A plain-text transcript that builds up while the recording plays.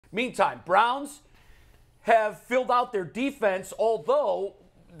Meantime, Browns have filled out their defense, although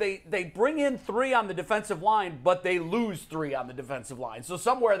they bring in 3 on the defensive line, but they lose 3 on the defensive line. So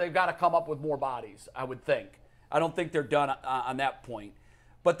somewhere they've got to come up with more bodies, I would think. I don't think they're done on that point.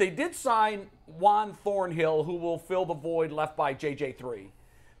 But they did sign Juan Thornhill, who will fill the void left by JJ3.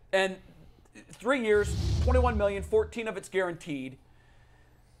 And 3 years, $21 million, 14 of it's guaranteed.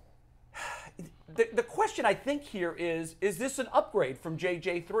 The question I think here is this an upgrade from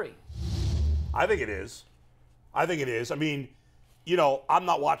JJ3? I think it is. I mean, you know, I'm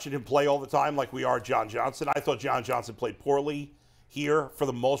not watching him play all the time like we are John Johnson. I thought John Johnson played poorly here for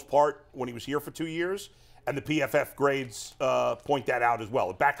the most part when he was here for 2 years. And the PFF grades point that out as well.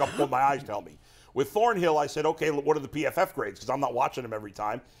 The backup what my eyes tell me. With Thornhill, I said, okay, what are the PFF grades? Because I'm not watching him every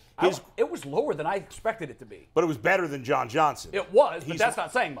time. It was lower than I expected it to be. But it was better than John Johnson. It was, but that's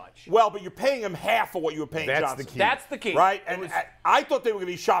not saying much. Well, but you're paying him half of what you were paying Johnson. That's the key. Right? And I thought they were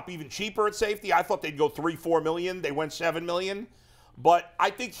going to shop even cheaper at safety. I thought they'd go $3-4 million. They went $7 million. But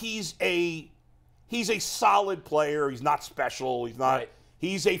I think he's a solid player. He's not special. He's not. Right.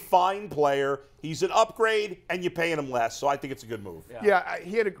 He's a fine player. He's an upgrade, and you're paying him less. So I think it's a good move. Yeah,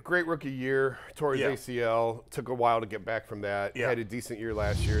 he had a great rookie year. Tore his ACL. Took a while to get back from that. Had a decent year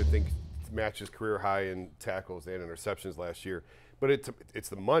last year. I think matched his career high in tackles and interceptions last year. But it's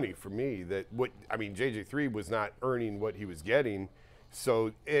the money for me JJ3 was not earning what he was getting.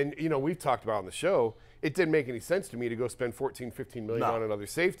 So, and you know, we've talked about on the show, it didn't make any sense to me to go spend $14-15 million on another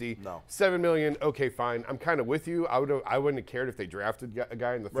safety. No. $7 million, okay, fine. I'm kind of with you. I wouldn't have cared if they drafted a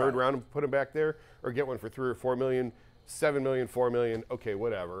guy in the third round and put him back there, or get one for $3 or $4 million. $7 million, $4 million, okay,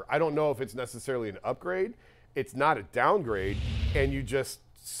 whatever. I don't know if it's necessarily an upgrade. It's not a downgrade, and you just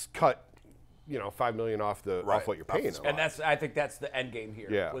cut, you know, $5 million off what you're paying them. And I think that's the end game here.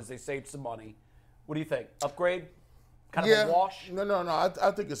 Yeah. Was they saved some money. What do you think? Upgrade? Kind of a wash? No.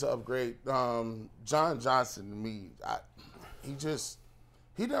 I think it's an upgrade. John Johnson, to me,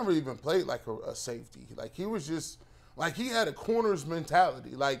 he never even played like a safety. Like, he was just, like, he had a corners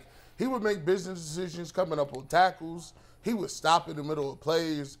mentality. Like, he would make business decisions coming up on tackles. He would stop in the middle of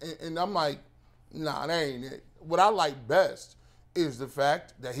plays. And I'm like, nah, that ain't it. What I like best is the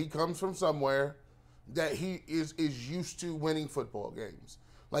fact that he comes from somewhere that he is used to winning football games.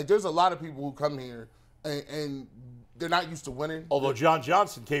 Like, there's a lot of people who come here and they're not used to winning. Although John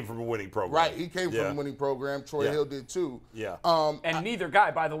Johnson came from a winning program. Right, he came from a winning program. Troy Hill did too. Yeah. And neither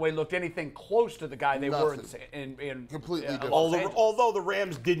guy, by the way, looked anything close to the guy they were in completely different. Although the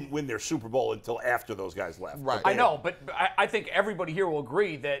Rams didn't win their Super Bowl until after those guys left. Right. I know, but I think everybody here will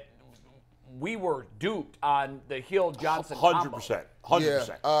agree that we were duped on the Hill-Johnson combo. 100%.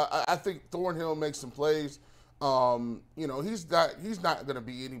 Yeah, I think Thornhill makes some plays. You know, he's not going to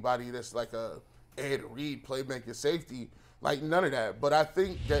be anybody that's like a Ed Reed playmaker safety, like none of that. But I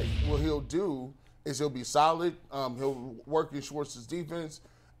think that what he'll do is he'll be solid. He'll work in Schwartz's defense,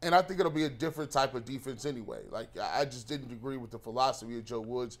 and I think it'll be a different type of defense anyway. Like, I just didn't agree with the philosophy of Joe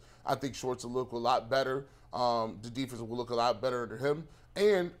Woods. I think Schwartz will look a lot better. The defense will look a lot better under him.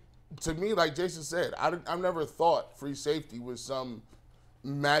 And to me, like Jason said, I've never thought free safety was some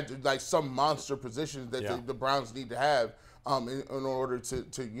magic, like some monster position that the Browns need to have. In order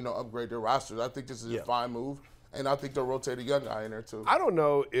to upgrade their rosters. I think this is a fine move, and I think they'll rotate a young guy in there too. I don't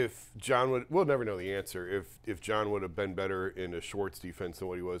know if John would – we'll never know the answer if John would have been better in a Schwartz defense than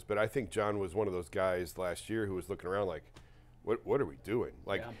what he was, but I think John was one of those guys last year who was looking around like, what are we doing?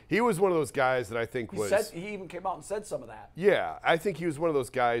 Like, he was one of those guys that I think he even came out and said some of that. Yeah, I think he was one of those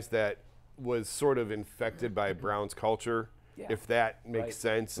guys that was sort of infected by Browns culture, if that makes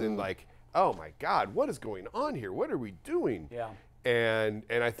sense, and like – oh my God, what is going on here? What are we doing? Yeah. And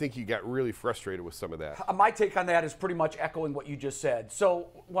I think he got really frustrated with some of that. My take on that is pretty much echoing what you just said. So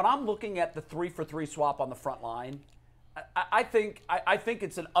when I'm looking at the 3-for-3 swap on the front line, I think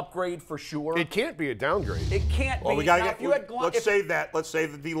it's an upgrade for sure. It can't be a downgrade. It can't be. We gotta let's save that. Let's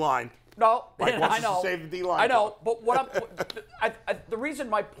save the D line. No, Mike wants I know. us to save the D line. I know, but the reason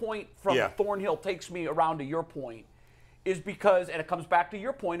my point from Thornhill takes me around to your point is because, and it comes back to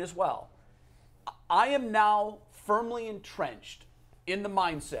your point as well, I am now firmly entrenched in the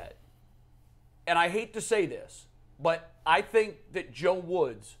mindset, and I hate to say this, but I think that Joe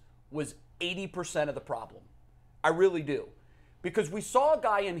Woods was 80% of the problem. I really do. Because we saw a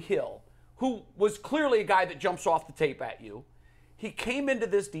guy in Hill who was clearly a guy that jumps off the tape at you. He came into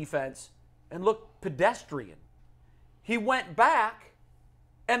this defense and looked pedestrian. He went back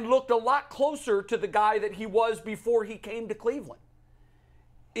and looked a lot closer to the guy that he was before he came to Cleveland.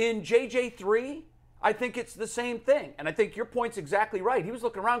 In JJ3, I think it's the same thing. And I think your point's exactly right. He was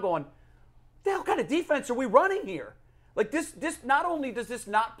looking around going, the hell kind of defense are we running here? Like this not only does this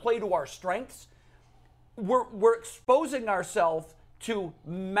not play to our strengths, we're exposing ourselves to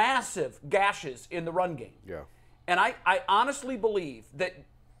massive gashes in the run game. Yeah. And I honestly believe that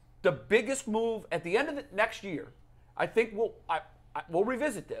the biggest move at the end of the next year, I think we'll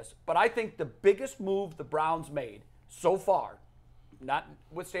revisit this, but I think the biggest move the Browns made so far,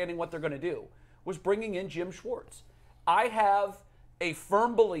 notwithstanding what they're going to do, was bringing in Jim Schwartz. I have a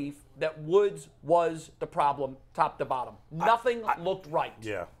firm belief that Woods was the problem top to bottom. Nothing looked right.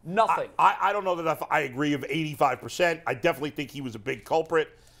 Yeah. Nothing. I don't know that I agree of 85%. I definitely think he was a big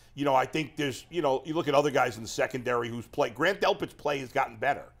culprit. You know, I think there's, you know, you look at other guys in the secondary who's played. Grant Delpit's play has gotten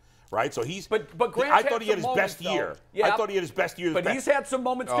better, right? So he's. But Grant I thought he had his moments, best year. Yeah, I thought he had his best year. But he's had some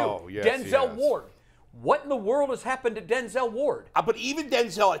moments too. Oh, yes, Denzel Ward. What in the world has happened to Denzel Ward? But even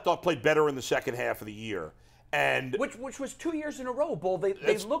Denzel, I thought, played better in the second half of the year. And which was 2 years in a row, Bull. They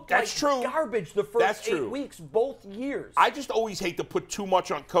looked like garbage the first 8 weeks, both years. I just always hate to put too much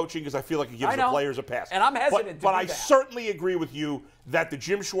on coaching because I feel like it gives the players a pass. And I'm hesitant to do But I that. certainly agree with you that the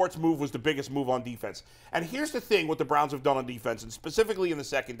Jim Schwartz move was the biggest move on defense. And here's the thing, what the Browns have done on defense, and specifically in the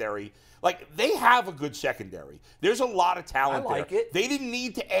secondary, like they have a good secondary. There's a lot of talent I like there. it. They didn't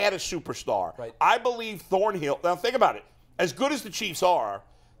need to add a superstar. Right. I believe Thornhill. Now think about it. As good as the Chiefs are,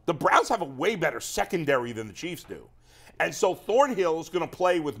 the Browns have a way better secondary than the Chiefs do. And so Thornhill is going to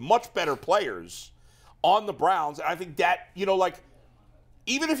play with much better players on the Browns. And I think that, you know, like,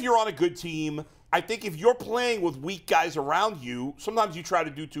 even if you're on a good team, I think if you're playing with weak guys around you, sometimes you try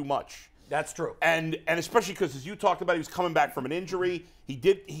to do too much. That's true. And especially because, as you talked about, he was coming back from an injury. He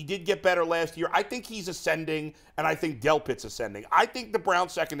did get better last year. I think he's ascending, and I think Delpit's ascending. I think the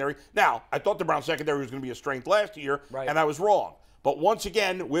Browns secondary. Now, I thought the Browns secondary was going to be a strength last year, right, and I was wrong. But once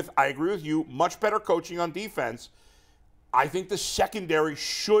again, I agree with you, much better coaching on defense. I think the secondary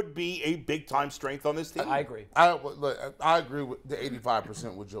should be a big-time strength on this team. I agree. I agree with the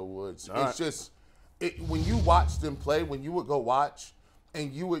 85% with Joe Woods. It's just when you watch them play, when you would go watch,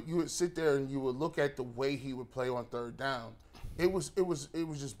 and you would sit there and you would look at the way he would play on third down, it was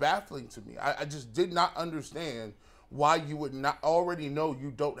just baffling to me. I just did not understand why you would not already know you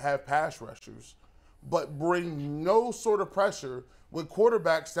don't have pass rushers, but bring no sort of pressure with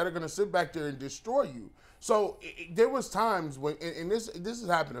quarterbacks that are going to sit back there and destroy you. So there was times when, and this has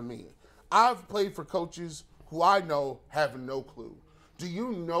happened to me. I've played for coaches who I know have no clue. Do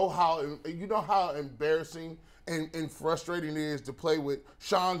you know how embarrassing and frustrating it is to play with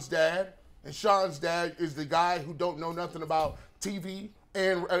Sean's dad? And Sean's dad is the guy who don't know nothing about TV,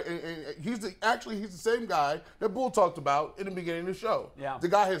 and he's the same guy that Bull talked about in the beginning of the show. Yeah. The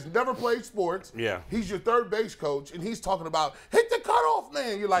guy has never played sports. Yeah. He's your third base coach, and he's talking about hit the cutoff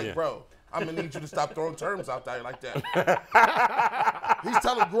man. You're like, Yeah. bro, I'm gonna need you to stop throwing terms out there like that.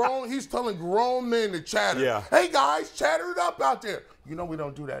 He's telling grown men to chatter. Yeah. Hey guys, chatter it up out there. You know we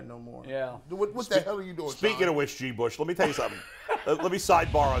don't do that no more. Yeah. What the hell are you doing? Speaking Sean? of which, G. Bush, let me tell you something. Let me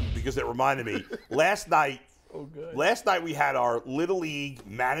sidebar on because it reminded me. Last night we had our Little League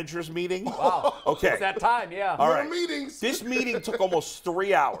managers meeting. Wow. Okay. It's that time, yeah. All right. Meetings. This meeting took almost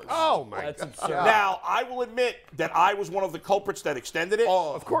 3 hours. Oh, my That's God. absurd. Now, I will admit that I was one of the culprits that extended it.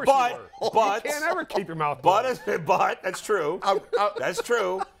 Oh, Of course but, you were. but, You can't ever keep your mouth closed. but that's true. That's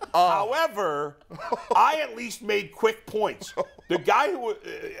true. However, I at least made quick points. The guy who,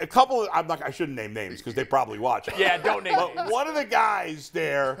 I shouldn't name names because they probably watch it. Yeah, don't name But names. one of the guys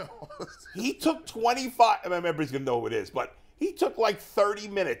there, he took 25, I mean, everybody's going to know who it is, but he took like 30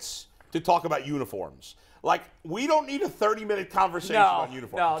 minutes to talk about uniforms. Like, we don't need a 30-minute conversation on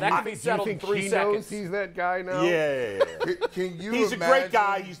uniforms. No, that can be Do you settled in think 3 he seconds. knows he's that guy now? Yeah. Can you He's a great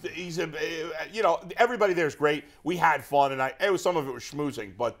guy. He's a, you know, everybody there is great. We had fun, and some of it was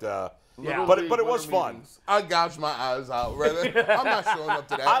schmoozing, but it was fun. I gouged my eyes out, right? I'm not showing up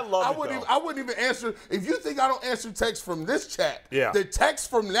to that. I love it, I wouldn't even answer. If you think I don't answer text from this chat, Yeah. the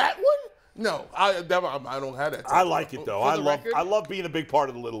text from that one, no, I don't have that. I like it, though. For the record, I love being a big part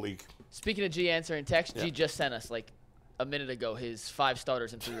of the Little League. Speaking of G answering text, G just sent us like a minute ago his 5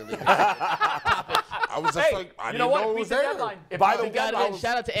 starters and 3 relievers. I was just like, I you didn't know what? know it Beat was the there. deadline. By the We got it way, in.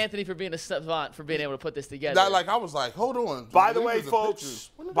 Shout out to Anthony for being a savant for being able to put this together. I was like, hold on. By the way, These are folks,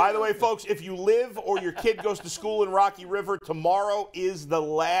 pictures. When did that happen? if you live or your kid goes to school in Rocky River, tomorrow is the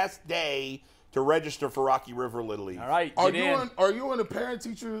last day to register for Rocky River Little League. All right, Are get you in. are you in a parent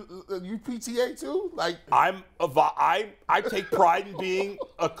teacher UPTA too? Like I take pride in being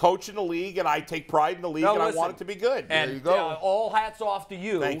a coach in the league, and I take pride in the league, No, and listen. I want it to be good. And you go. all hats off to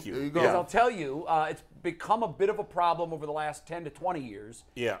you. Thank you. There you go. Because I'll tell you, it's become a bit of a problem over the last 10 to 20 years.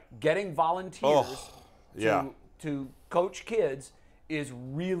 Yeah. Getting volunteers yeah. to coach kids is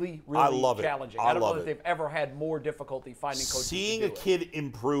really, really challenging. I don't know that they've ever had more difficulty finding coaches. Seeing a kid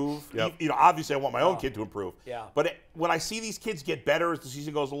improve, obviously I want my own kid to improve. Yeah. But when I see these kids get better as the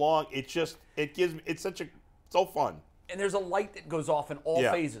season goes along, it's so fun. And there's a light that goes off in all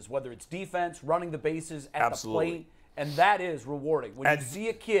phases, whether it's defense, running the bases, at the plate, and that is rewarding. When you see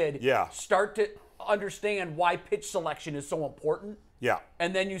a kid start to understand why pitch selection is so important. Yeah.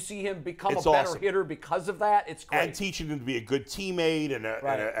 And then you see him become a better hitter because of that. It's great. And teaching him to be a good teammate and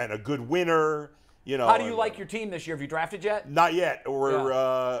a good winner. How do you like your team this year? Have you drafted yet? Not yet.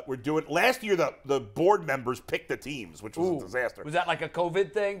 We're doing. Last year, the board members picked the teams, which was a disaster. Was that like a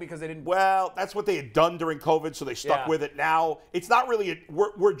COVID thing because they didn't? Well, that's what they had done during COVID, so they stuck with it. Now it's not really.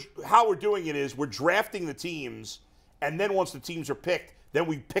 How we're doing it is we're drafting the teams, and then once the teams are picked, then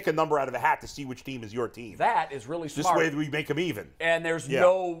we pick a number out of a hat to see which team is your team. That is really smart. This way we make them even. And there's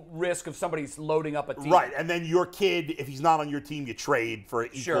no risk of somebody loading up a team. Right, and then your kid, if he's not on your team, you trade for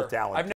equal talent.